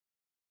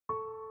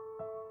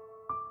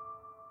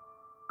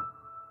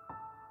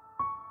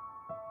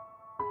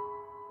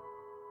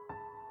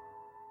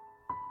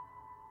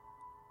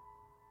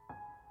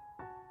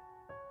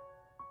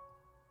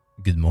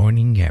Good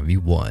morning,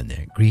 everyone.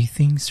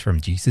 Greetings from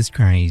Jesus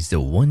Christ,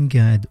 the one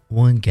God,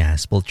 one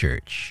gospel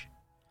church.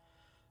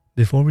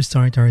 Before we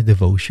start our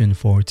devotion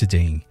for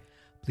today,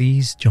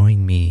 please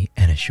join me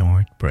in a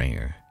short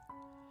prayer.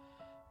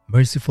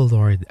 Merciful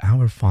Lord,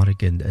 our Father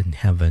God in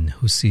heaven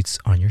who sits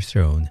on your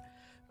throne,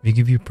 we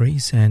give you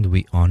praise and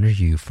we honor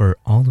you for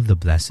all of the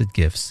blessed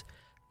gifts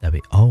that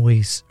we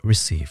always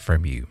receive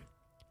from you.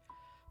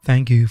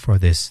 Thank you for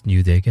this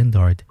new day again,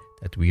 Lord,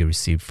 that we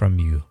receive from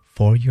you,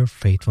 for your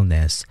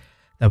faithfulness,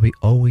 that we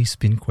always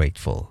been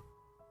grateful,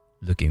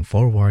 looking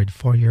forward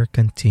for your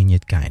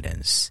continued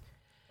guidance.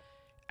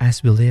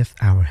 As we lift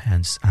our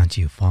hands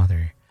unto you,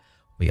 Father,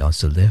 we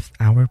also lift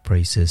our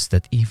praises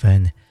that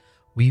even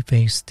we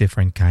face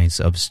different kinds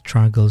of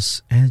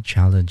struggles and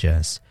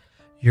challenges,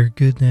 your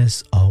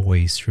goodness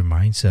always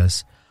reminds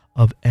us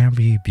of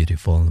every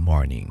beautiful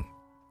morning.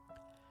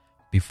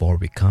 Before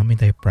we come in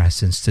thy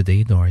presence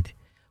today, Lord,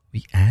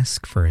 we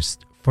ask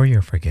first for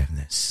your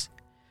forgiveness.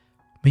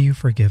 May you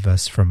forgive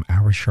us from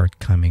our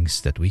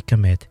shortcomings that we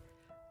commit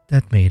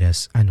that made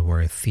us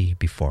unworthy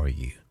before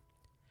you.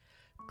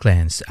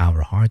 Cleanse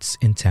our hearts'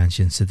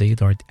 intentions today,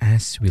 Lord,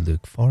 as we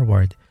look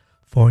forward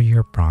for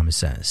your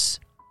promises.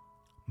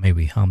 May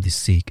we humbly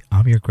seek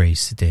of your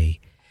grace today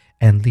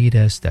and lead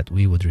us that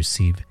we would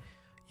receive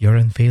your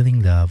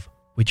unfailing love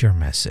with your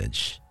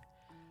message.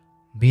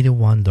 Be the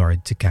one,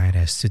 Lord, to guide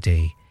us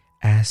today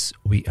as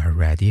we are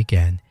ready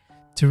again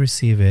to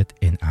receive it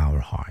in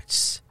our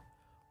hearts.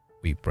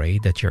 We pray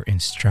that your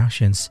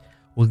instructions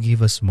will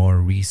give us more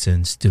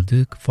reasons to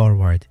look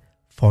forward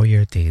for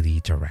your daily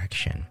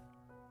direction.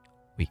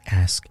 We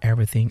ask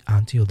everything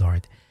unto you,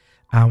 Lord,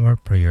 our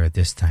prayer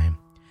this time,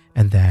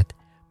 and that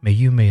may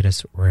you make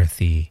us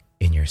worthy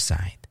in your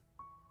sight.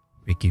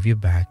 We give you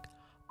back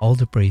all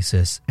the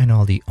praises and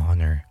all the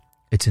honor.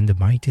 It's in the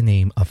mighty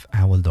name of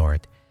our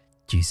Lord,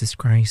 Jesus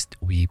Christ,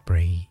 we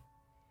pray.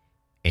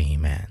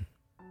 Amen.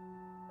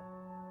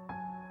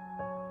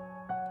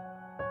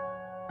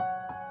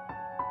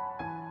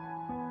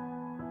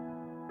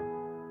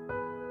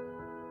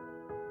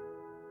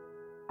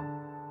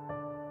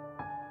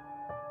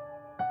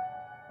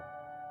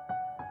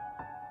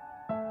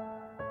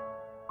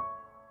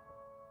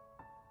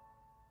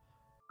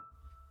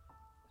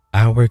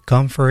 Our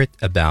comfort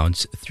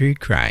abounds through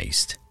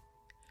Christ.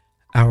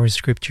 Our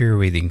scripture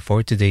reading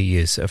for today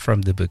is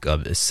from the book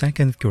of 2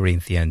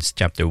 Corinthians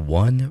chapter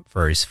 1,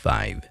 verse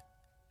 5.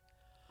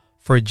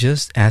 For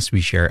just as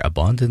we share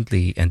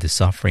abundantly in the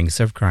sufferings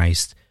of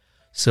Christ,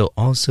 so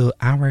also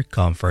our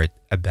comfort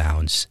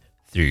abounds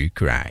through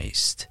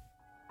Christ.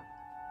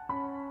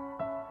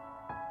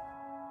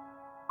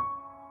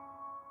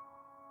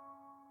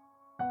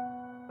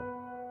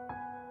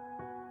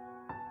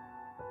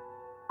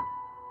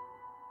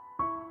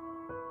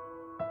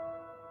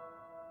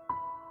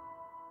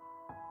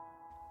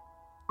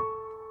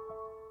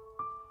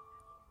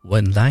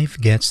 When life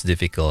gets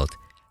difficult,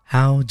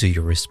 how do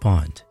you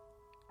respond?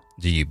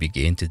 Do you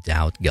begin to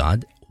doubt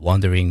God,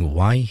 wondering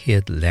why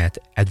He'd let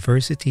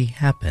adversity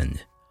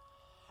happen?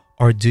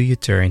 Or do you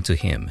turn to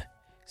Him,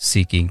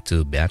 seeking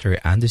to better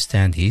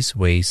understand His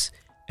ways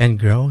and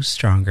grow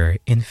stronger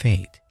in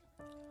faith?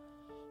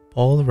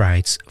 Paul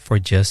writes, "For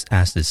just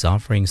as the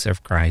sufferings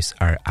of Christ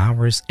are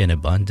ours in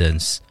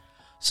abundance,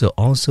 so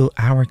also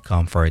our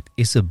comfort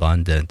is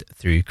abundant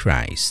through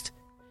Christ."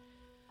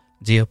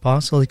 The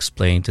apostle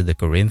explained to the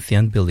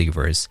Corinthian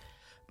believers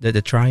that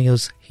the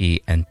trials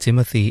he and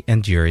Timothy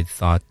endured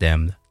taught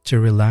them to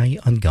rely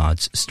on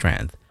God's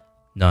strength,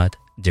 not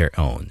their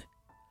own.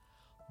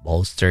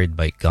 Bolstered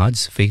by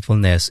God's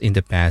faithfulness in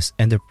the past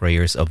and the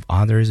prayers of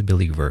other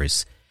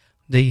believers,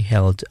 they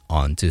held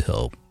on to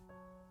hope.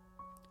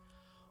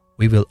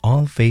 We will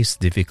all face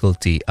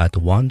difficulty at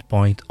one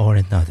point or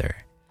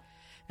another,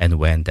 and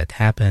when that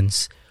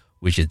happens,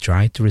 we should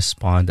try to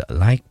respond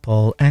like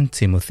Paul and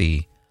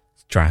Timothy,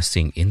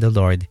 trusting in the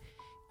Lord,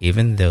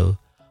 even though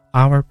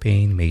our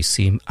pain may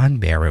seem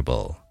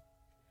unbearable.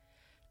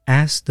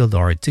 Ask the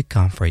Lord to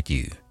comfort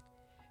you.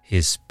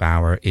 His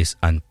power is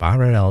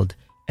unparalleled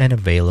and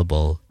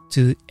available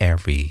to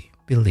every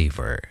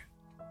believer.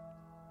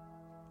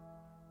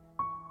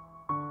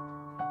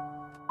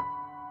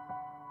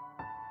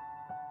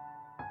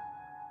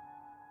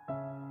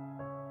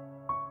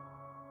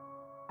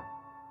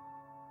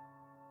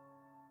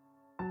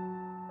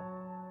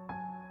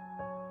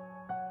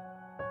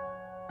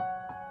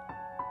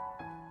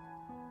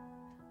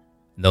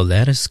 Now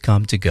let us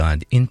come to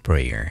God in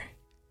prayer.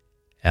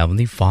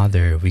 Heavenly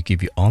Father, we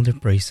give you all the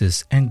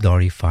praises and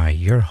glorify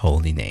your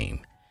holy name.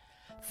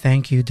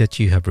 Thank you that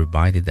you have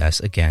provided us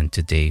again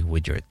today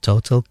with your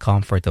total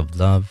comfort of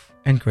love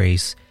and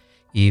grace,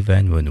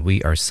 even when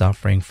we are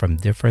suffering from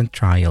different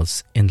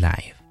trials in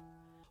life.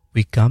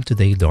 We come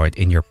today, Lord,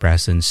 in your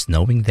presence,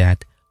 knowing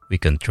that we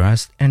can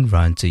trust and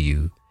run to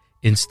you,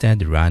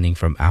 instead running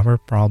from our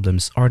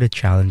problems or the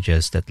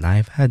challenges that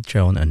life had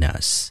thrown on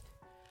us.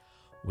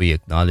 We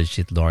acknowledge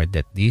it, Lord,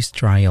 that these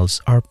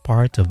trials are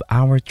part of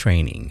our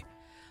training,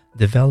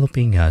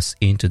 developing us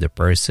into the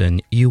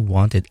person you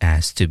wanted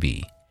us to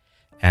be,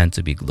 and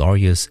to be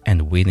glorious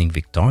and winning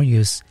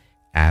victorious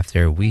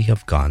after we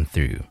have gone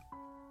through.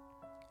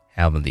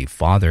 Heavenly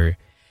Father,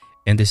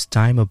 in this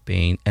time of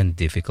pain and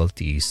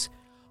difficulties,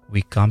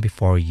 we come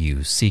before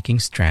you seeking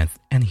strength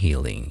and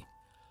healing.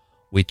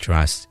 We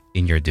trust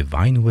in your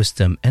divine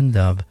wisdom and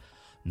love,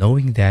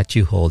 knowing that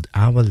you hold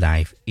our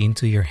life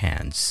into your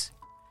hands.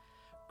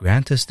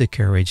 Grant us the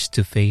courage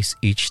to face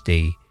each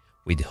day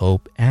with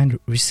hope and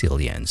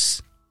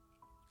resilience.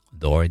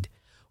 Lord,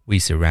 we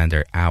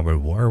surrender our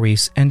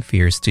worries and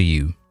fears to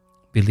you,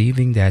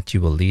 believing that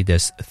you will lead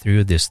us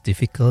through this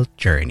difficult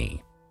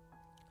journey.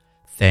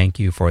 Thank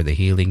you for the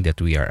healing that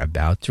we are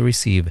about to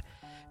receive,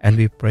 and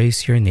we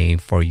praise your name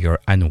for your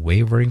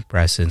unwavering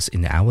presence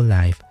in our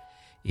life.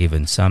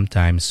 Even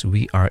sometimes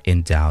we are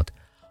in doubt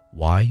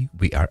why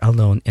we are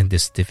alone in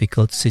this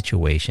difficult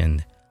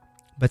situation.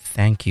 But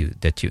thank you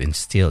that you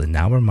instill in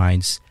our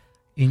minds,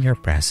 in your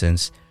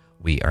presence,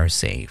 we are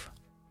safe.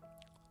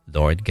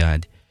 Lord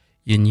God,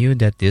 you knew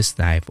that this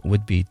life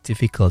would be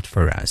difficult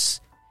for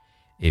us.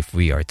 If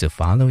we are to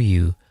follow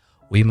you,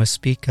 we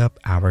must pick up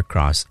our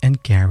cross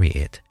and carry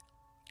it.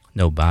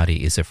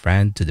 Nobody is a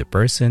friend to the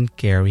person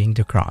carrying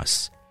the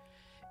cross.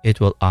 It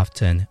will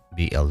often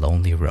be a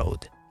lonely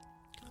road.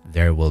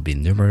 There will be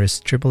numerous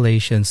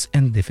tribulations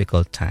and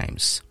difficult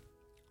times.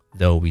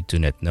 Though we do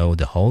not know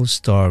the whole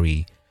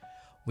story,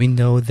 we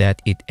know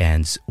that it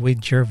ends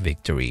with your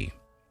victory.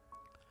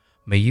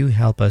 May you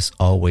help us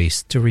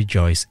always to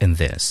rejoice in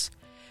this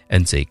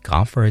and take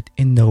comfort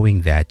in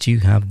knowing that you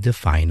have the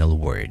final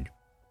word.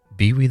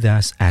 Be with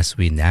us as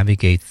we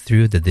navigate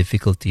through the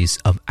difficulties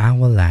of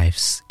our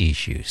life's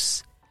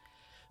issues.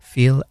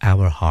 Fill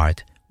our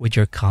heart with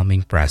your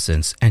calming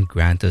presence and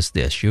grant us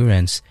the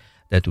assurance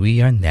that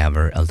we are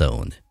never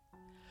alone.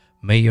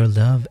 May your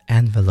love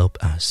envelop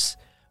us,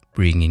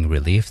 bringing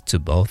relief to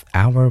both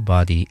our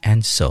body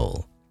and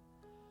soul.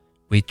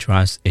 We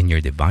trust in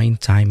your divine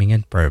timing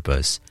and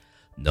purpose,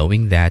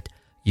 knowing that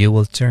you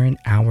will turn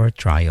our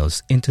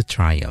trials into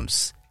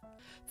triumphs.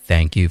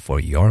 Thank you for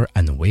your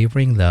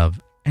unwavering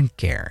love and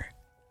care.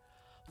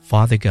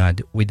 Father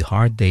God, with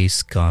hard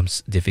days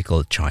comes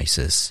difficult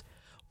choices.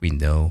 We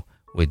know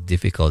with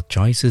difficult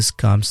choices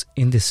comes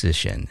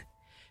indecision,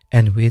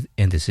 and with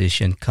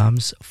indecision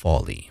comes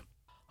folly.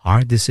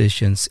 Hard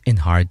decisions in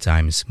hard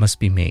times must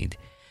be made,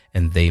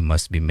 and they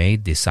must be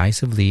made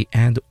decisively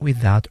and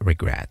without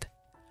regret.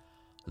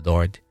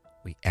 Lord,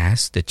 we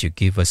ask that you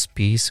give us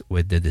peace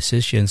with the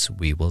decisions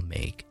we will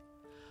make.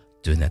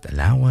 Do not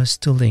allow us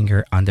to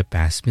linger on the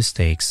past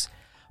mistakes,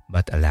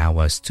 but allow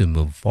us to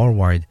move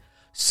forward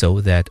so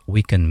that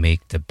we can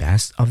make the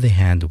best of the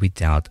hand we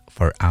dealt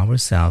for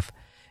ourselves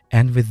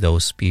and with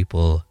those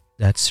people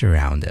that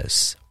surround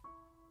us.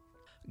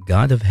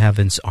 God of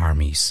heaven's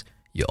armies,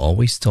 you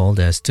always told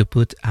us to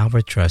put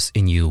our trust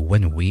in you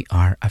when we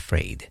are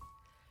afraid.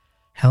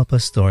 Help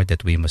us, Lord,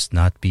 that we must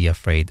not be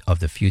afraid of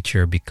the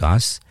future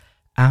because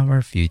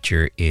our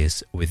future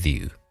is with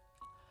you.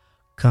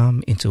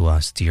 Come into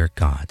us, dear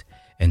God,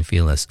 and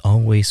fill us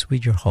always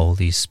with your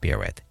Holy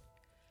Spirit.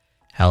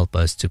 Help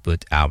us to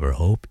put our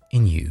hope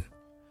in you.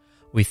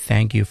 We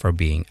thank you for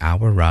being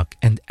our rock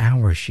and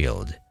our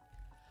shield.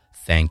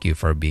 Thank you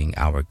for being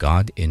our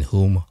God in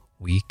whom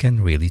we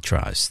can really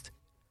trust.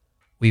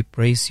 We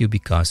praise you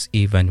because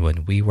even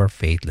when we were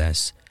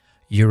faithless,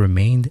 you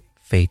remained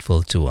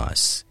faithful to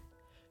us.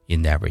 You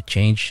never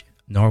changed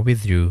nor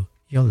withdrew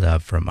your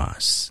love from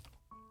us.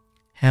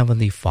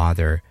 Heavenly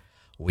Father,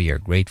 we are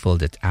grateful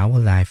that our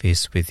life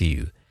is with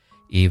you,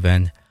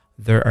 even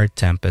there are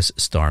tempest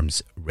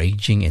storms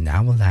raging in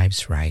our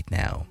lives right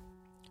now.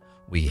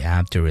 We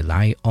have to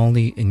rely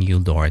only in you,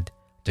 Lord,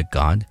 the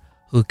God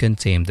who can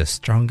tame the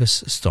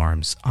strongest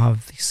storms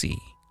of the sea.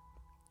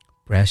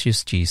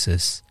 Precious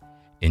Jesus,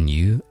 in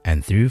you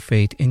and through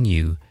faith in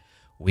you,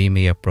 we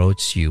may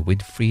approach you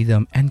with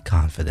freedom and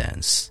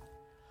confidence.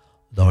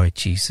 Lord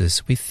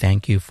Jesus, we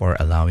thank you for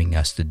allowing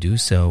us to do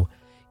so,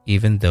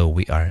 even though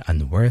we are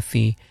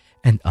unworthy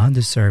and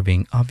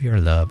undeserving of your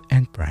love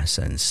and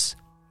presence.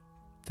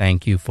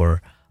 Thank you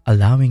for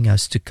allowing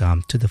us to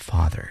come to the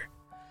Father.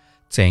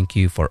 Thank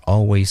you for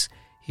always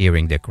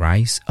hearing the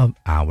cries of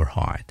our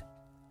heart.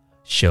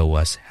 Show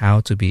us how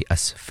to be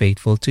as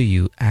faithful to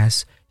you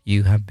as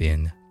you have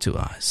been to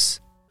us.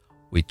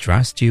 We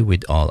trust you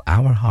with all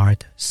our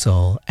heart,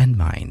 soul, and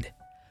mind.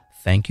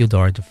 Thank you,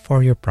 Lord,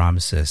 for your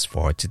promises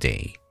for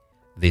today.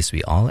 This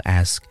we all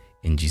ask.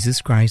 In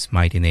Jesus Christ's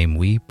mighty name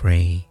we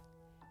pray.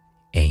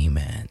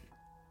 Amen.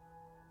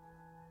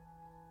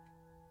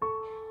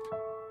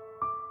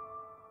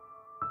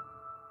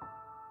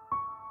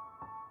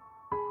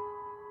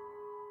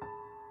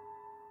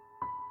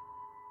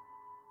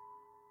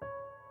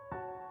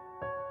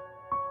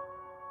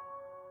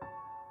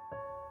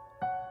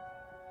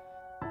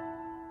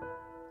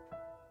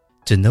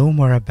 To know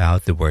more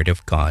about the Word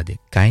of God,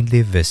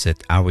 kindly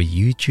visit our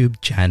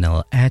YouTube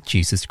channel at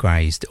Jesus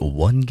Christ,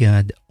 One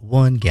God,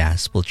 One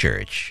Gospel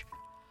Church.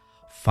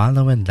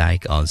 Follow and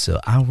like also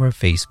our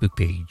Facebook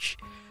page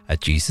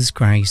at Jesus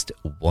Christ,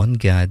 One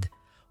God,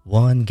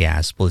 One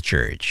Gospel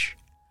Church.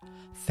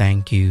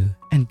 Thank you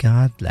and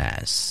God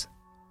bless.